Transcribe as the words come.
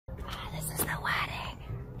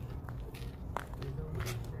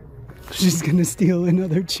She's gonna steal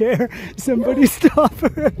another chair. Somebody stop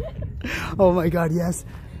her. Oh my god, yes.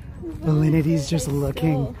 Alinity's just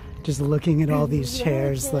looking at all these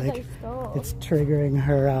chairs like it's triggering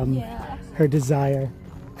her her desire.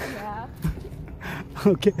 Yeah.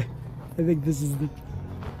 Okay. I think this is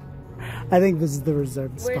the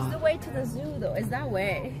reserved spot. Where's the way to the zoo though? Is that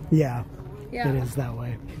way? Yeah. Yeah. It is that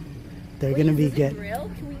way. They're gonna be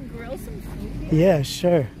Grill? Can we grill some food here? Yeah,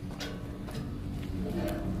 sure.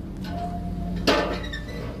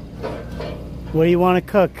 What do you want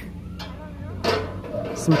to cook?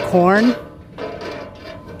 Some corn?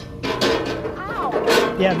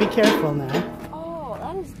 Ow! Yeah, be careful now. Oh,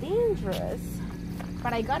 that is dangerous.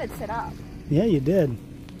 But I got it set up. Yeah, you did.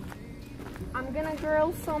 I'm gonna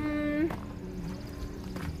grill some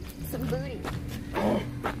booty.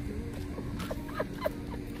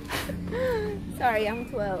 Sorry, I'm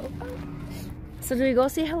 12. So do we go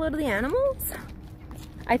say hello to the animals?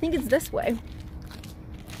 I think it's this way.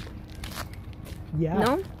 Yeah.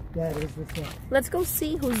 No? Yeah, it is this way. Let's go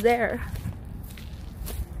see who's there.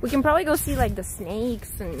 We can probably go see like the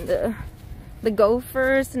snakes and the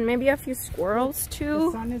gophers and maybe a few squirrels too.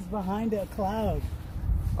 The sun is behind a cloud.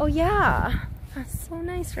 Oh yeah. That's so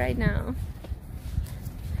nice right now.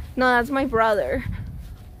 No, that's my brother.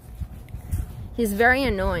 He's very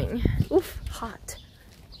annoying. Oof, hot.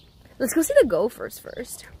 Let's go see the gophers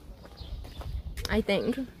first. I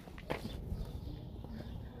think.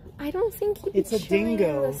 I don't think he'd be It's a chilling in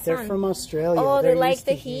dingo. the They're sun. from Australia. Oh, they They're like used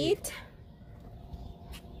the to heat?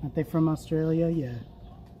 Aren't they from Australia? Yeah.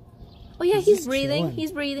 Oh yeah, He's he's just breathing. chilling.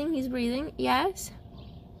 He's breathing. He's breathing. Yes.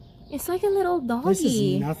 It's like a little doggy. This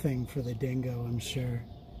is nothing for the dingo, I'm sure.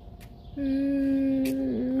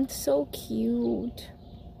 So cute.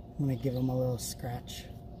 I'm gonna give him a little scratch.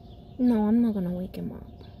 No, I'm not gonna wake him up.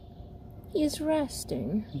 He's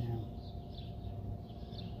resting. Yeah.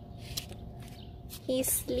 He's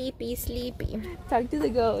sleepy, sleepy. Talk to the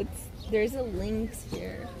goats. There's a lynx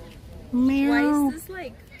here. Meow. Why is this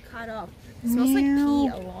like cut up? It smells like pee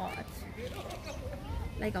a lot.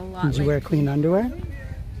 Like a lot. Did you wear clean underwear?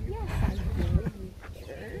 Yes, I did.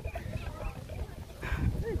 Jerk.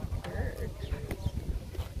 You're a jerk.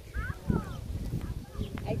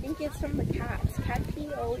 I think it's from the cats. Cat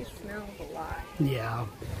pee always smells a lot. Yeah.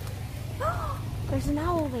 There's an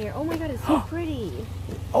owl there. Oh my god, it's so pretty.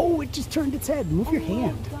 Oh, it just turned its head. Move your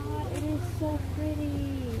hand. Oh my god, it is so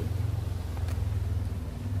pretty.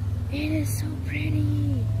 It is so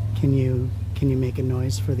pretty. Can you make a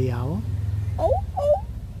noise for the owl? Oh, oh.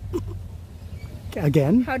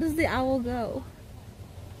 Again? How does the owl go?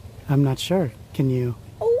 I'm not sure. Can you?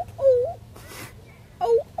 Oh, oh.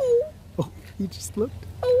 Oh, oh. Oh, you just looked.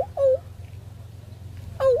 Oh, oh.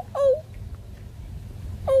 Oh, oh.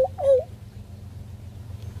 Oh, oh.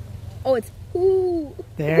 Oh, it's ooh.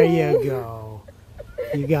 There you go.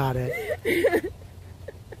 You got it.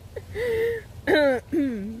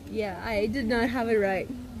 Yeah, I did not have it right.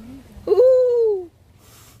 Ooh.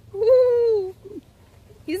 Ooh.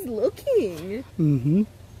 He's looking. Mm-hmm.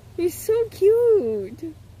 He's so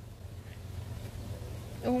cute.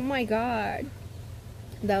 Oh my god.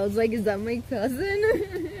 That was like, is that my cousin?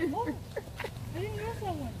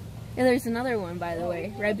 And there's another one, by the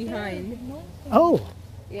way, right behind. Oh.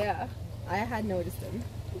 Yeah, I had noticed him.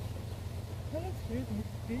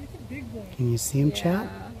 Can you see him, chat?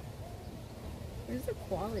 Where's the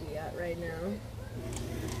quality at right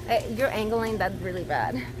now? You're angling that really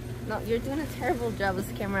bad. No, you're doing a terrible job as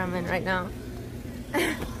a cameraman right now.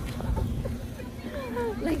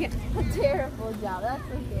 Like a terrible job. That's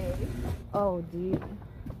okay. Oh, dude.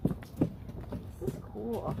 This is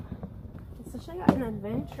cool. It's such like an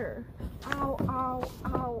adventure. Ow, ow,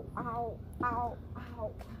 ow, ow, ow,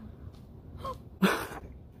 ow.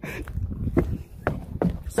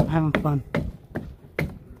 So I'm having fun.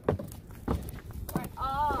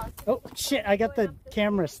 Oh, Oh, shit. I got the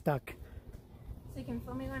camera stuck. so you can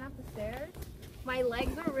film me going up the stairs? My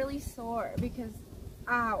legs are really sore because,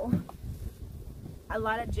 ow. A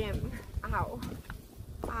lot of gym. Ow.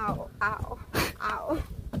 Ow, ow, ow, ow,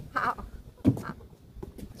 ow.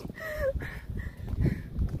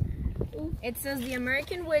 It says the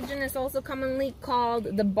American widgeon is also commonly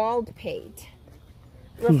called the bald pate.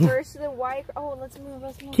 Refers to the white. Oh, let's move.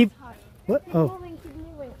 Let's move. Keep. It's hot. What? Keep Oh. moving. Keep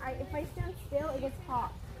moving. If I stand still, it gets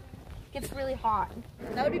hot. It gets really hot.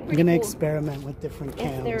 That would be I'm pretty gonna cool. experiment with different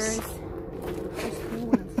If there's cams. two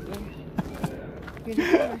ones here. You're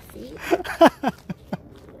looking at my feet?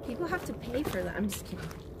 People have to pay for that. I'm just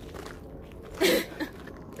kidding.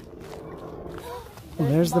 Well,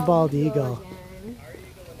 there's the bald eagle. Again.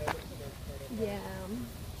 Yeah.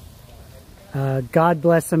 God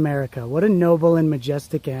bless America. What a noble and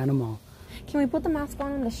majestic animal. Can we put the mask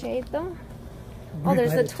on in the shade though? Oh,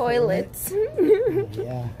 there's the toilets.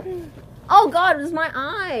 Yeah. Oh God, it was my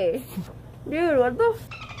eye. Dude, what the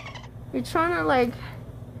You're trying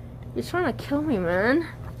to kill me, man.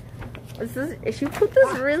 She put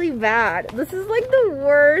this really bad. This is like the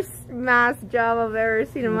worst mask job I've ever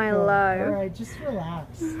seen in my life. Alright, just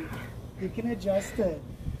relax. You can adjust it.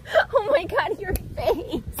 Oh my God, your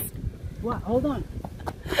face. What? Hold on.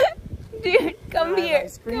 Dude, come here.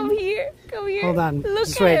 Come here. Come here. Hold on. Look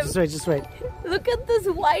Just at wait, him. just wait, just wait. Look at this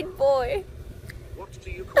white boy. What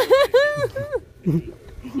do you call it?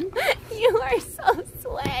 You are so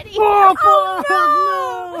sweaty. Oh,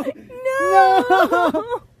 Oh,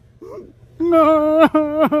 no!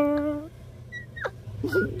 No!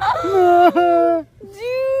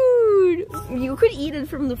 Dude, you could eat it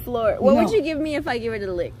from the floor. What would No. you give me if I give it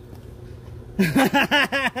a lick?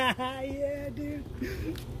 Yeah, dude.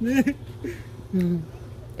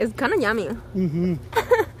 It's kind of yummy. Mm-hmm.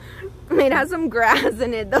 It has some grass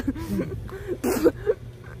in it though.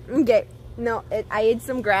 Okay, no, I ate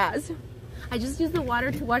some grass. I just used the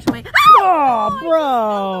water to wash my... Oh, The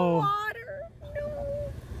bro. water.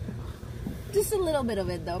 No. Just a little bit of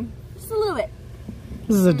it though. Just a little bit.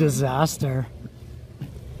 This is a disaster.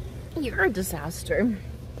 You're a disaster.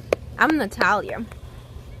 I'm Natalia.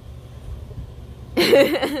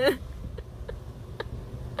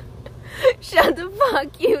 Shut the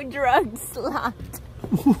fuck you, drug slut.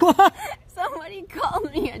 What? Somebody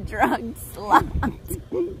called me a drug slut.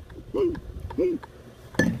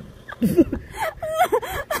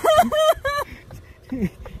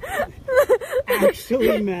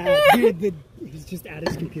 Actually mad. Dude, he's just at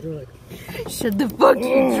his computer like... Shut the fuck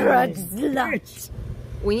you, drug slut.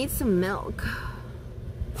 We need some milk.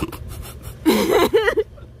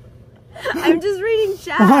 I'm just reading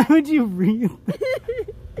chat. Why would you read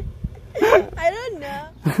I don't know.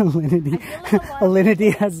 Alinity?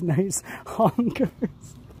 Alinity has nice honkers.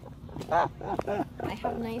 I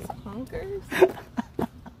have nice honkers.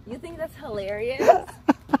 You think that's hilarious?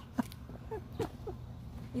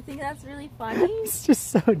 You think that's really funny? It's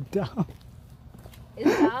just so dumb.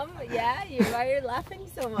 It's dumb? Yeah? Why are you laughing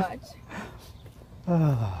so much?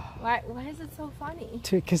 Why is it so funny?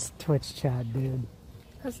 Because Twitch chat, dude.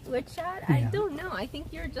 Because Twitch chat? Yeah. I don't know. I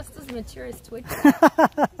think you're just as mature as Twitch.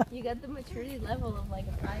 You got the maturity level of like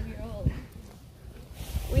a 5-year-old.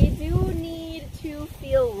 We do need to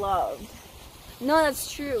feel loved. No,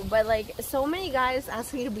 that's true. But like, so many guys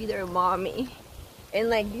ask me to be their mommy. And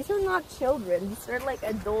like, these are not children. These are like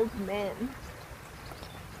adult men.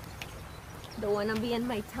 Don't wanna be in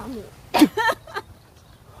my tummy.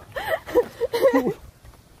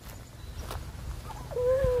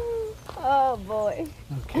 Oh boy.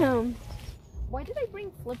 Okay. Why did I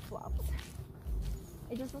bring flip-flops?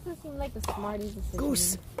 It just doesn't seem like the smartest decision.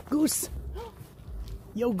 Goose! Goose!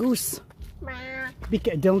 Yo, Goose! Meow.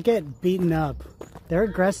 Don't get beaten up. They're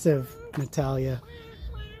aggressive, Natalia.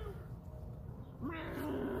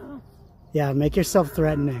 Yeah, make yourself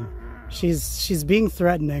threatening. She's being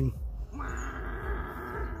threatening.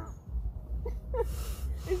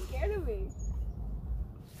 They're scared of me.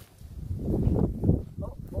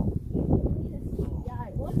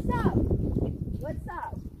 What's up? What's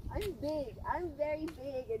up? I'm big. I'm very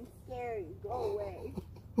big and scary. Go away.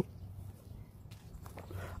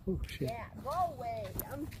 Oh, shit. Yeah, go away.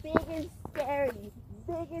 I'm big and scary.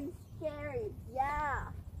 Big and scary. Yeah.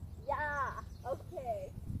 Yeah. Okay.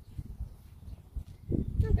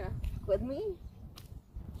 You're gonna fuck with me?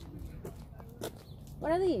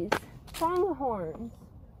 What are these? Pronghorns.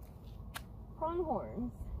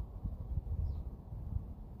 Pronghorns.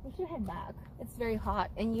 We should head back. It's very hot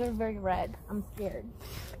and you're very red. I'm scared.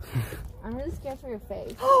 I'm really scared for your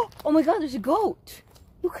face. Oh my god, there's a goat!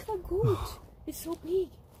 Look at that goat! It's so big.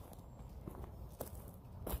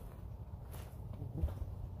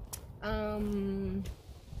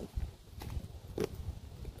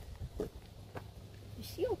 Is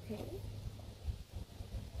she okay?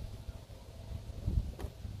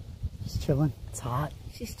 She's chilling. It's hot.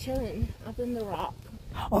 She's chilling up in the rock.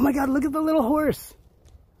 Oh my god, look at the little horse!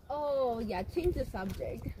 Oh yeah, change the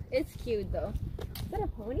subject. It's cute though. Is that a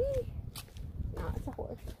pony? No, it's a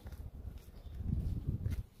horse.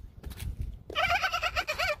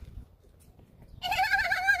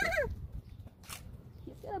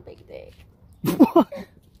 He's got a big dick. What?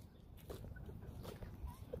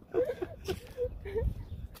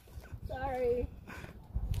 Sorry.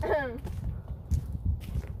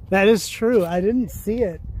 That is true. I didn't see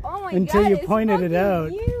it Oh my until god, you it's pointed it fucking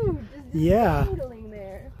out. Huge. It's just Yeah. noodling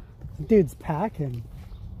there. Dude's packing.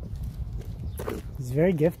 He's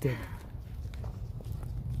very gifted.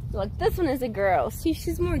 Look, this one is a girl. See,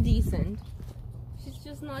 she's more decent. She's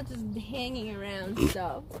just not just hanging around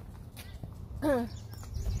stuff.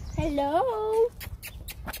 Hello.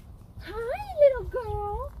 Hi, little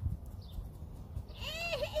girl.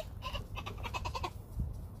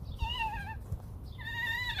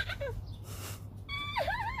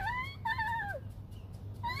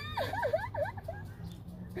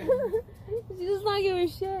 She does not give a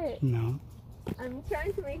shit. No. I'm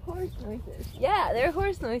trying to make horse noises. Yeah, they're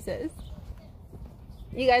horse noises.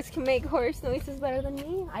 You guys can make horse noises better than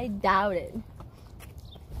me? I doubt it.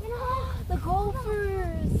 The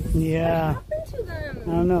gophers! Yeah. What happened to them? I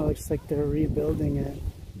don't know. Looks like they're rebuilding it.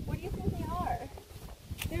 What do you think they are?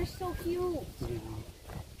 They're so cute. Yeah.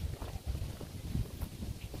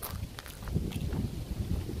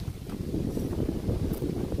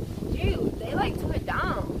 Dude, they like took it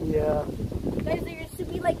down. Yeah. Guys, there used to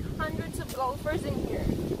be like hundreds of gophers in here.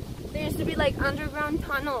 There used to be like underground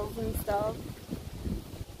tunnels and stuff.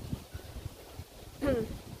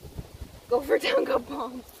 Gopher town got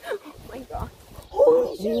bombed. Oh my god.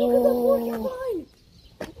 Holy shit, look at the porcupine!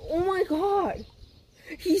 Oh my god.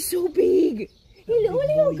 He's so big. Hello,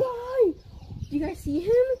 little guy. Do you guys see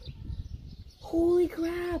him? Holy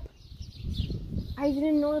crap. I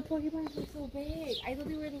didn't know the porcupines were so big. I thought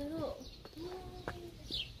they were little.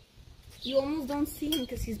 You almost don't see him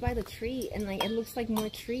because he's by the tree and like it looks like more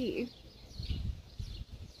tree.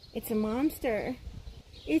 It's a monster.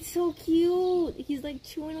 It's so cute. He's like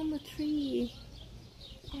chewing on the tree.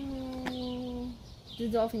 Oh, the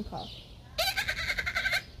dolphin cough.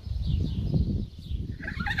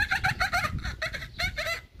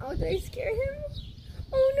 Oh, did I scare him?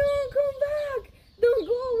 Oh no, come back. Don't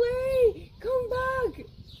go away. Come back.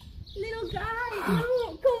 Little guy,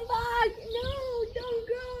 no, come back. No, don't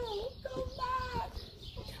go. Come back.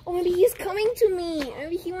 Oh, maybe he's coming to me.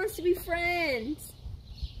 Maybe he wants to be friends.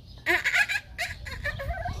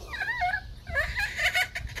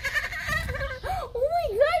 Oh my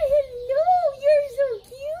god, hello. You're so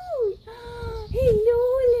cute. Hello,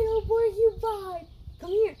 little porcupine.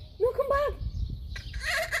 Come here. No, come back.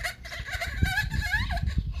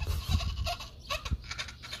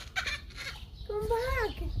 Come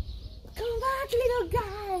back. Come back, little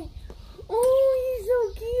guy. Oh, he's so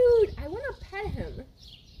cute. I want to pet him.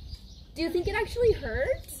 Do you think it actually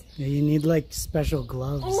hurts? Yeah, you need like special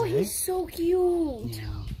gloves. Oh, eh? he's so cute.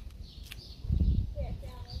 Yeah.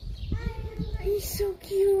 He's so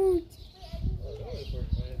cute.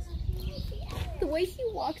 The way he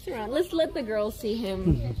walks around. Let's let the girls see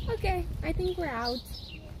him. Okay, I think we're out.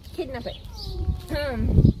 Kidnap it.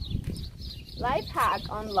 Life hack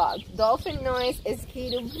unlocked. Dolphin noise is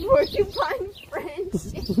key to porcupine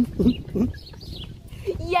friendship.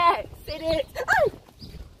 Yes, it is. Oh!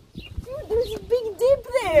 Dude, there's a big dip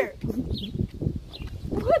there.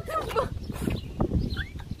 What the fuck?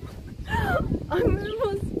 I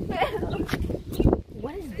almost fell.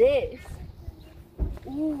 What is this?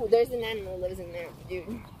 Ooh, there's an animal that lives in there,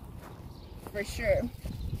 dude. For sure.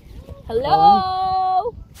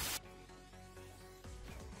 Hello?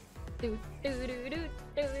 Do, do, do, do,